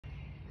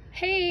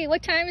Hey,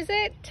 what time is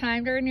it?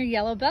 Time to earn your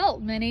yellow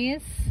belt,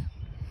 Minis.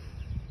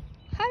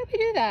 How do we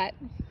do that?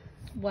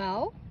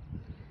 Well,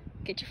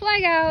 get your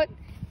flag out.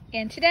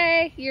 And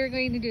today you're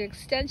going to do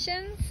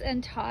extensions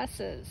and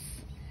tosses.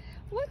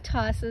 What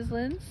tosses,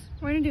 Linz?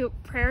 We're gonna do a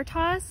prayer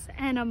toss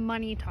and a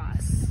money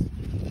toss.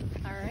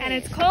 All right. And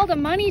it's called a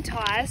money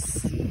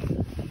toss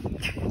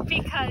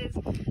because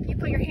you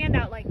put your hand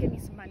out like, give me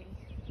some money.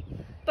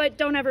 But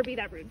don't ever be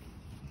that rude.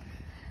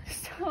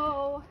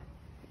 So,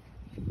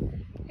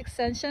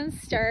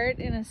 extensions start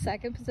in a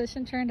second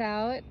position turned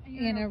out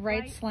in a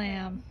right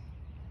slam.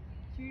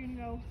 So you're gonna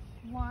go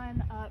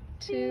 1 up,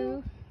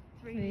 2,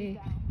 3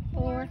 down, down,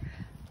 4,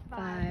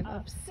 5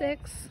 up,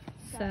 6,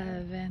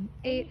 7,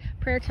 8.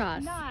 Prayer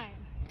toss. 9,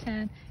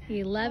 10,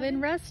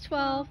 11, rest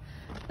 12,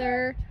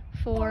 3rd,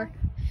 4th,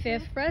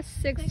 5th,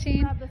 rest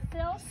 16, grab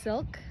the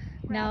silk.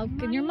 Now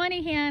in your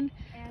money hand,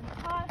 and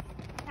toss,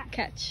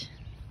 catch.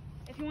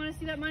 If you want to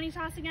see that money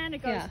toss again,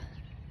 it goes Yeah.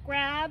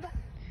 grab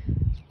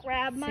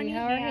money, See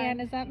how our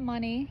hand is at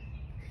money.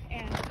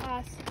 and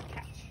toss,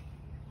 catch.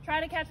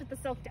 Try to catch with the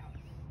silk down.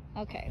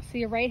 Okay, so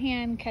your right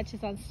hand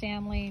catches on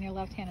Stanley and your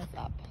left hand is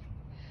up.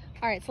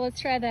 All right, so let's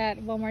try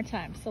that one more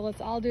time. So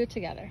let's all do it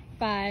together.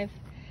 5,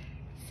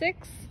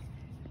 6,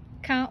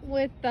 count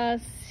with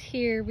us.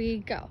 Here we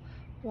go.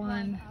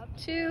 1,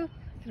 2,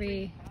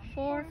 3,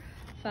 4,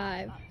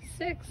 5,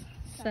 6,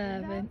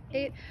 7,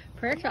 8.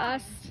 Prayer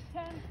toss.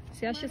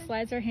 See how she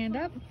slides her hand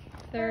up?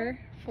 3rd,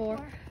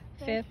 4th,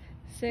 5th,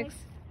 6th,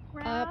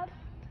 up.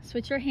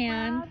 Switch your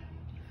hand.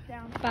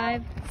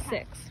 5,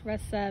 6,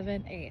 rest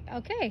 7, 8.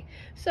 Okay,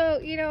 so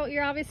you know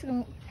you're obviously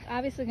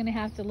going to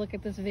have to look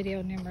at this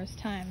video numerous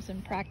times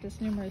and practice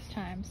numerous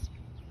times.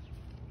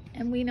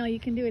 And we know you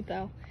can do it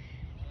though.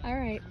 All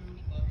right.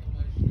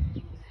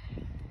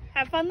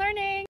 Have fun learning.